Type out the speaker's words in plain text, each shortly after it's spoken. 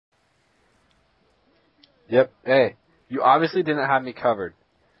Yep. Hey, you obviously didn't have me covered.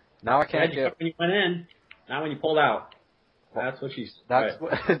 Now I can't get... When you went in, not when you pulled out. That's what she said. That's right.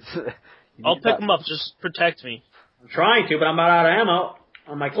 what... It's, I'll pick him up. Just protect me. I'm trying to, but I'm about out of ammo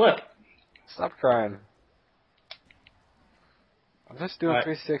on my clip. Stop crying. I'm just doing Right.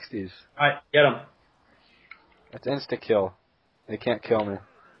 360s. Alright, get him. That's insta-kill. They can't kill me.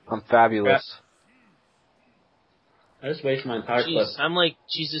 I'm fabulous. I just wasted my entire clip. Jeez, I'm like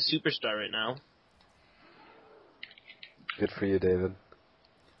Jesus Superstar right now. Good for you, David.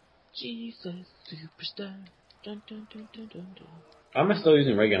 Jesus Superstar. Dun, dun, dun, dun, dun, dun. Why am I still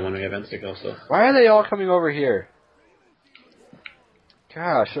using ray gun when we have insta-kill still? Why are they all coming over here?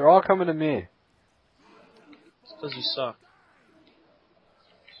 Gosh, they're all coming to me. It's because you suck.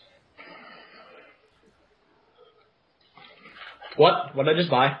 What? What did I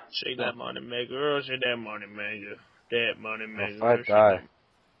just buy? Shake that money maker. Oh, shake that money maker. That money maker. If I die.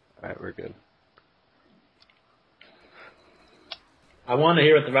 Alright, we're good. I wanted to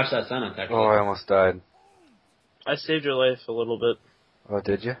hear what the rest of that sentence actually. Oh, I almost died. I saved your life a little bit. Oh,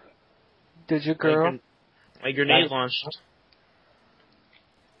 did you? Did you, girl? My grenade launched.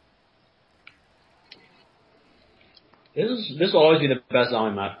 This will always be the best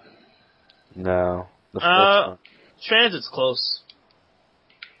zombie map. No. The first one. Transit's close.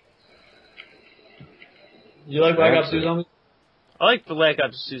 You like Black Ops 2 zombies? I like the Black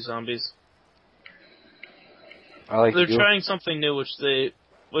Ops 2 zombies. I like They're you. trying something new, which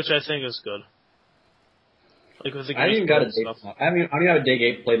I think is good. Like with the I haven't even got a stuff. I don't even have a day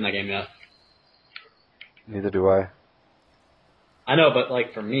game played in that game yet. Neither do I. I know, but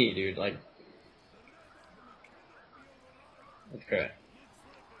like for me, dude, like that's great.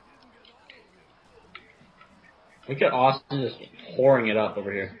 Look at Austin just pouring it up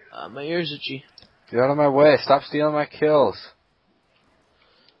over here. My ears itchy. Get out of my way. Stop stealing my kills.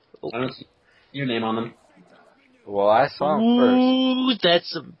 I don't see your name on them. Well, I saw him first. Ooh, that's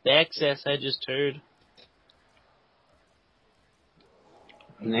some backsass I just heard.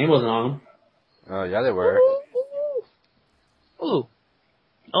 The name wasn't on them. Oh, yeah, they were. Ooh.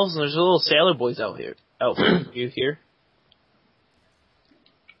 Also, there's little sailor boys out here. You here?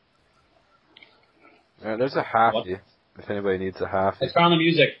 There's a halfie. If anybody needs a halfie. I found the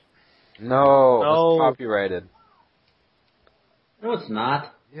music. No, No. it's copyrighted. No, it's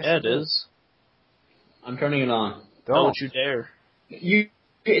not. Yes, Yeah, it is. I'm turning it on. Don't you dare.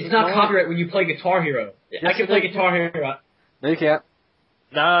 It's not copyright when you play Guitar Hero. I can play Guitar Hero. No, you can't.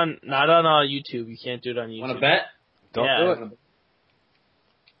 Not on YouTube. You can't do it on YouTube. Want to bet? Don't Yeah. do it.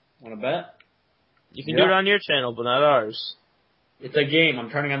 Want to bet? You can do it on your channel, but not ours. It's a game. I'm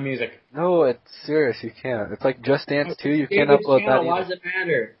turning on music. No, it's serious. You can't. It's like Just Dance 2. You can't David's upload channel, that why either. does it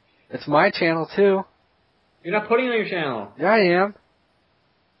matter? It's my channel, too. You're not putting it on your channel. Yeah, I am.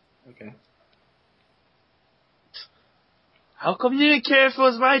 Okay. How come you didn't care if it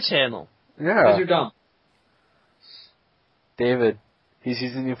was my channel? Because Yeah. you're dumb. David, he's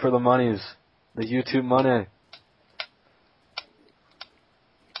using you for the monies. The YouTube money.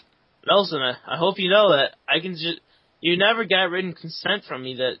 Nelson, I hope you know that I can just. You never got written consent from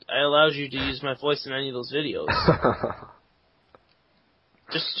me that I allowed you to use my voice in any of those videos.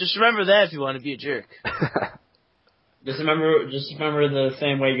 Just remember that if you want to be a jerk. Just remember the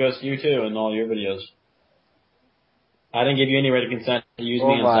same way it goes to you too in all your videos. I didn't give you any written consent to use me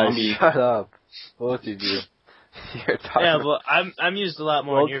Oh on my, zombie. shut up. Both of you. You're talking Yeah, but I'm used a lot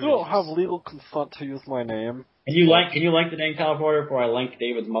more well, in your you don't videos. have legal consent to use my name. Can you link the dang teleporter before I link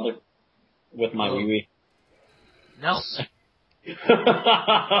David's mother with my wee wee? Nelson.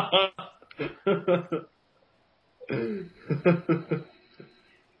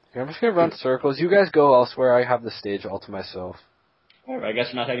 I'm just gonna run circles. You guys go elsewhere. I have the stage all to myself. Alright, I guess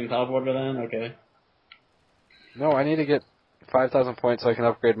you're not taking the teleporter then? Okay. No, I need to get 5,000 points so I can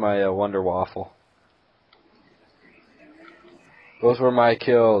upgrade my Wonder Waffle. Those were my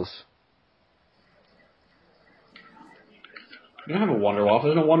kills. You don't have a Wonder Waffle.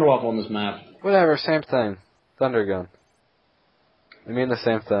 There's no Wonder Waffle on this map. Whatever, same thing. Thunder Gun. I mean the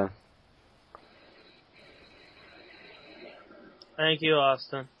same thing. Thank you,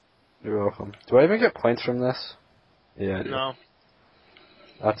 Austin. You're welcome. Do I even get points from this? Yeah, I do. No.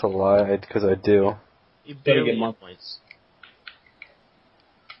 That's a lie, because I do. You Better barely get more get points.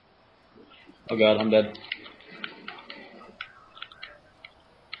 Oh god, I'm dead.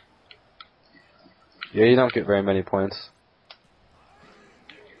 Yeah, you don't get very many points.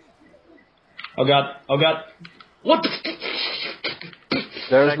 Oh god, oh god. What the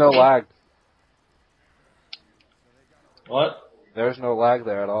There's no lag. What? There's no lag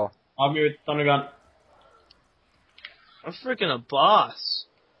there at all. I'm here with Thunder Gun. I'm freaking a boss.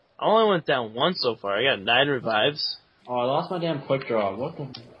 I only went down once so far. I got 9 revives. Oh, I lost my damn quick draw. What the?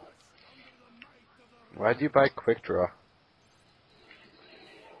 Why'd you buy Quick Draw?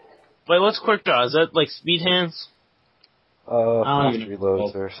 Wait, what's quick draw? Is that like speed hands? I don't Fast even know.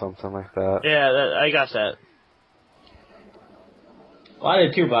 reloads or something like that. Yeah, I got that. Well, I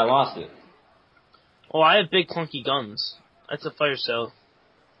did too, but I lost it. Oh, I have big clunky guns. That's a fire cell.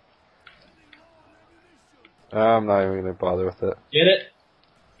 I'm not even gonna bother with it. Get it?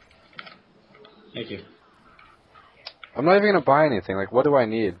 Thank you. I'm not even gonna buy anything. Like, what do I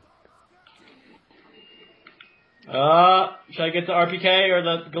need? Should I get the RPK or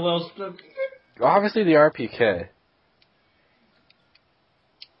the Galil's? Obviously the RPK.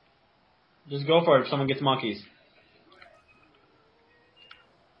 Just go for it if someone gets monkeys.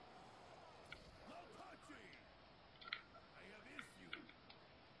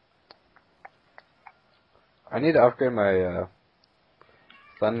 I need to upgrade my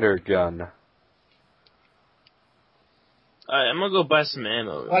thunder gun. Alright, I'm gonna go buy some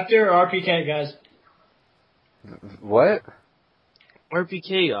ammo. Vector or RPK, guys? What?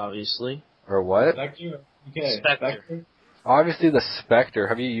 RPK, obviously. Or what? Vector or RPK? Spectre. Vector? Obviously the Spectre.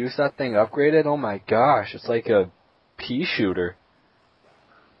 Have you used that thing upgraded? Oh my gosh, it's like a pea shooter.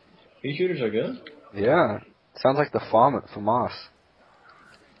 Pea shooters are good? Yeah. Sounds like the FAMAS.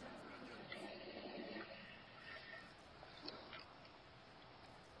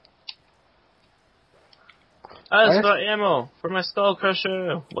 I just got ammo for my Skull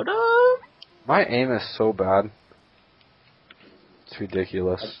Crusher. What up? My aim is so bad. It's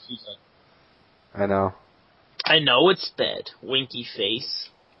ridiculous. That's what she said. I know. I know it's bad. Winky face.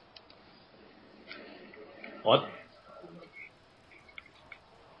 What?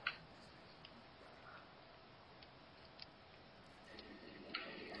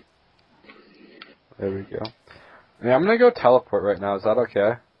 There we go. Yeah, I'm gonna go teleport right now. Is that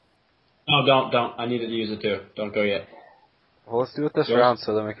okay? No, don't. I need to use it too. Don't go yet. Well, let's do it this Yours? round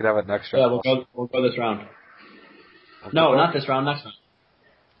so then we can have it next Yeah, round. we'll go this round. No, not this round, next round.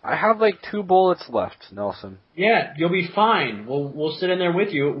 I have like 2 bullets left, Nelson. Yeah, you'll be fine. We'll sit in there with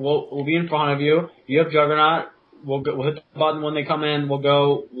you. We'll be in front of you. You have Juggernaut. We'll hit the button when they come in. We'll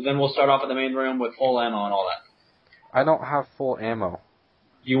go. Then we'll start off at the main room with full ammo and all that. I don't have full ammo.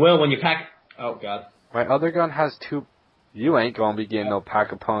 You will when you pack. Oh God. My other gun has 2. You ain't gonna be getting no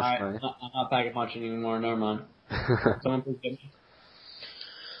pack a punch, Alright, man. I'm not packing punching anymore. Never mind. Someone please get me.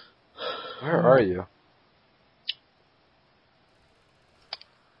 Where are you?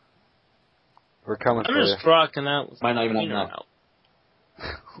 We're coming I'm for just rocking out with Might not even have cleaner enough. out.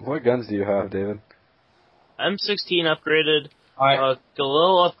 you. What guns do you have, David? M16 upgraded. Alright.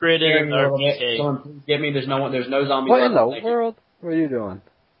 Galil upgraded and RPK. Someone please get me. There's no zombies. What in left. the Thank you. world? What are you doing?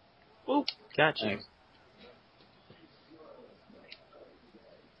 Whoop, gotcha. Thanks.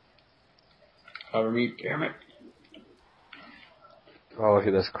 Cover me, damn it. Oh, look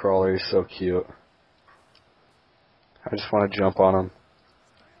at this crawler. He's so cute. I just want to jump on him.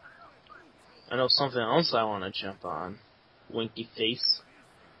 I know something else I want to jump on. Winky face.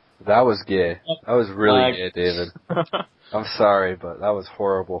 That was gay. That was really Like- gay, David. I'm sorry, but that was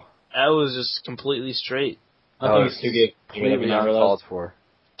horrible. That was just completely straight. I That think was it's too good. completely Whatever, uncalled for.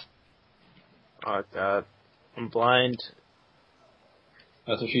 Oh god. I'm blind.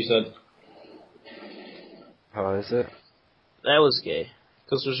 That's what she said. Oh, is it? That was gay.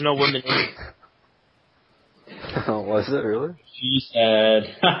 Because there's no women in it. Was it really? She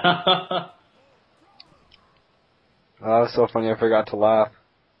said. Oh, that was so funny. I forgot to laugh.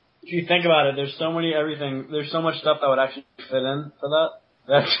 If you think about it, there's so many everything. There's so much stuff that would actually fit in for that.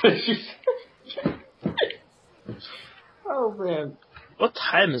 That's what she said. Oh man. What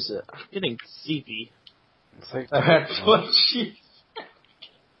time is it? I'm getting sleepy. It's like, That's what she.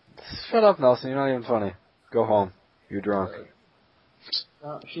 shut up, Nelson. You're not even funny. Go home. You're drunk.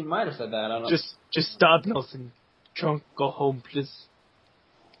 She might have said that. I don't know. Just stop, Nelson. Drunk, go home, please.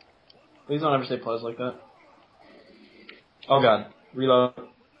 Please don't ever say please like that. Oh god. Reload.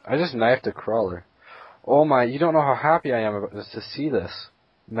 I just knifed a crawler. Oh my, you don't know how happy I am about this to see this.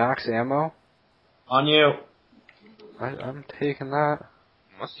 Max ammo? On you. I'm taking that.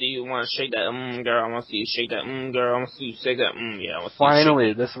 I want to see you want to shake that, girl. I want to see you shake that, girl. I want to see you shake that, yeah. I want to see Finally, you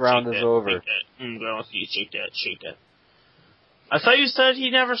shake this round shake is that, over. Shake that, girl. I want to see you shake that. I thought you said he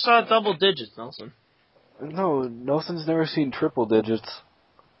never saw double digits, Nelson. No, Nelson's never seen triple digits.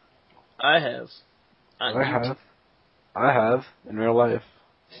 I have. On YouTube. I have, in real life.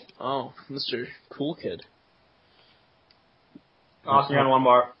 Oh, Mr. Cool Kid. Austin, you're on one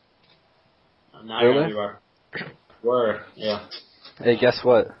bar. Now you're on Really? 2 bar. Word. Yeah. Hey, guess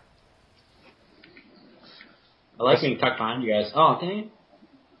what? I like being tucked behind you guys. Oh, dang.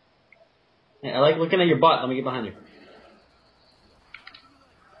 Yeah, I like looking at your butt. Let me get behind you.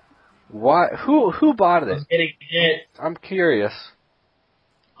 Why? Who bought I it? was getting hit. I'm curious.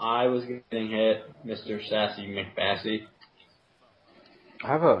 I was getting hit, Mr. Sassy McBassy.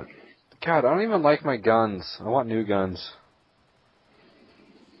 God, I don't even like my guns. I want new guns.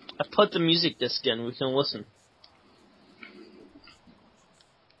 I put the music disc in. We can listen.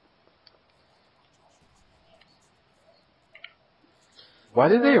 Why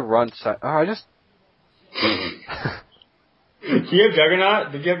did they run? I just. Do you have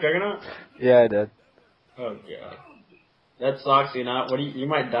Juggernaut? Did you have Juggernaut? Yeah, I did. Oh god. That sucks, you know. You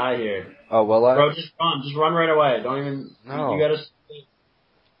might die here. Oh, will I? Bro, just run. Just run right away. Don't even. No. You gotta.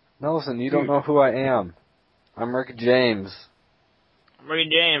 Nelson, you don't know who I am. I'm Rick James. Ricky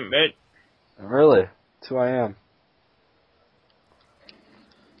James, bitch. Really? That's who I am.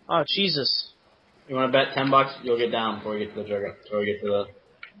 Oh, Jesus. You wanna bet $10 you'll get down before we get to the Juggernaut. Before we get to the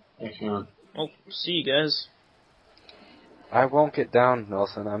next round. Oh, see you guys. I won't get down,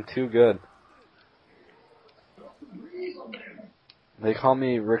 Nelson. I'm too good. They call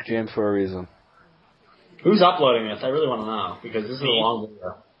me Rick James for a reason. Who's uploading this? I really want to know because this is a long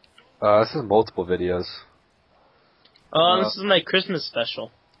video. This is multiple videos. Oh, this is my Christmas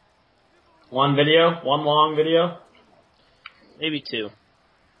special. One video? One long video? Maybe 2.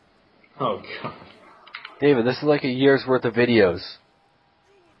 Oh god. David, this is like a year's worth of videos.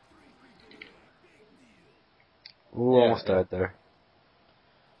 Ooh, Yeah. almost died there.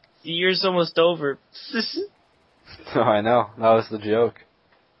 The year's almost over. Oh, I know. That was the joke.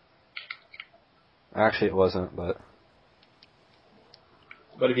 Actually, it wasn't, but...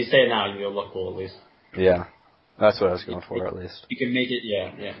 But if you say it now, you'll look cool at least. Yeah. That's what I was going for, at least. You can make it,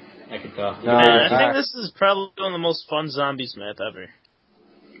 yeah. I can tell. No, Man, I Max. think this is probably one of the most fun zombies map ever.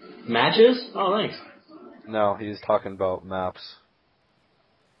 Matches? Oh, thanks. No, he's talking about maps.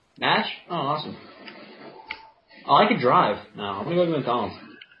 Match? Oh, awesome. Oh, I could drive now. I'm gonna go to McDonald's.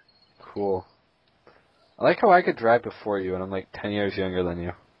 Cool. I like how I could drive before you, and I'm like 10 years younger than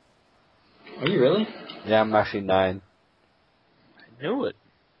you. Are you really? Yeah, I'm actually 9. I knew it.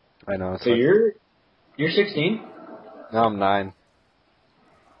 I know. It's So like, you're 16? no, I'm 9.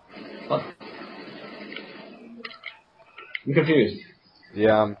 What? I'm confused.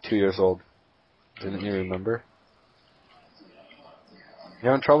 Yeah, I'm 2 years old. Didn't you remember? You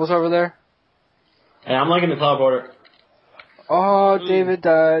having troubles over there? Hey, I'm like in the teleporter. Oh, Ooh. David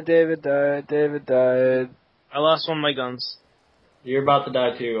died, David died. I lost one of my guns. You're about to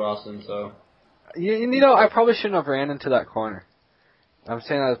die too, Austin, so. You know, I probably shouldn't have ran into that corner. I'm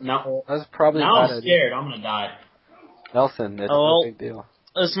saying No. that was probably Now a I'm bad idea. scared. I'm gonna die. Nelson, it's Oh, well. no big deal.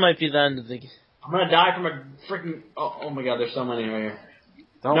 This might be the end of the... I'm gonna die from a freaking. Oh my god, there's so many right here.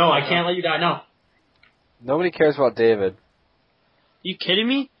 Don't No, I can't let you die. No. Nobody cares about David. You kidding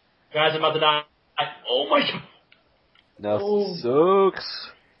me? Guys, I'm about to die. Oh my god. Nelson sucks.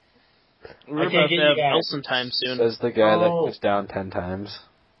 We're I can't about get to you have guys. Nelson time soon. Says the guy that Oh. goes down 10 times.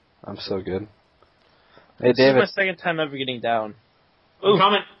 I'm so good. Hey, This David. is my second time ever getting down. I'm Ooh,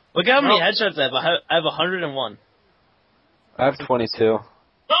 coming. look how many No. headshots I have. I have 101. I have 22.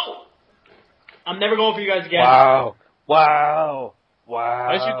 No! I'm never going for you guys again. Wow. Wow. Wow.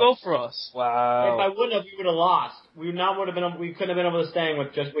 Why'd you go for us? If I Wow. wouldn't have, we would have lost. We couldn't have been able to stay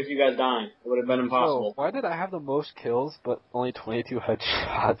with with you guys dying. It would have been So, impossible. why did I have the most kills but only 22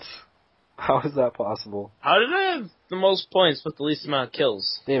 headshots? How is that possible? How did I have the most points with the least amount of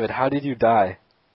kills? David, how did you die?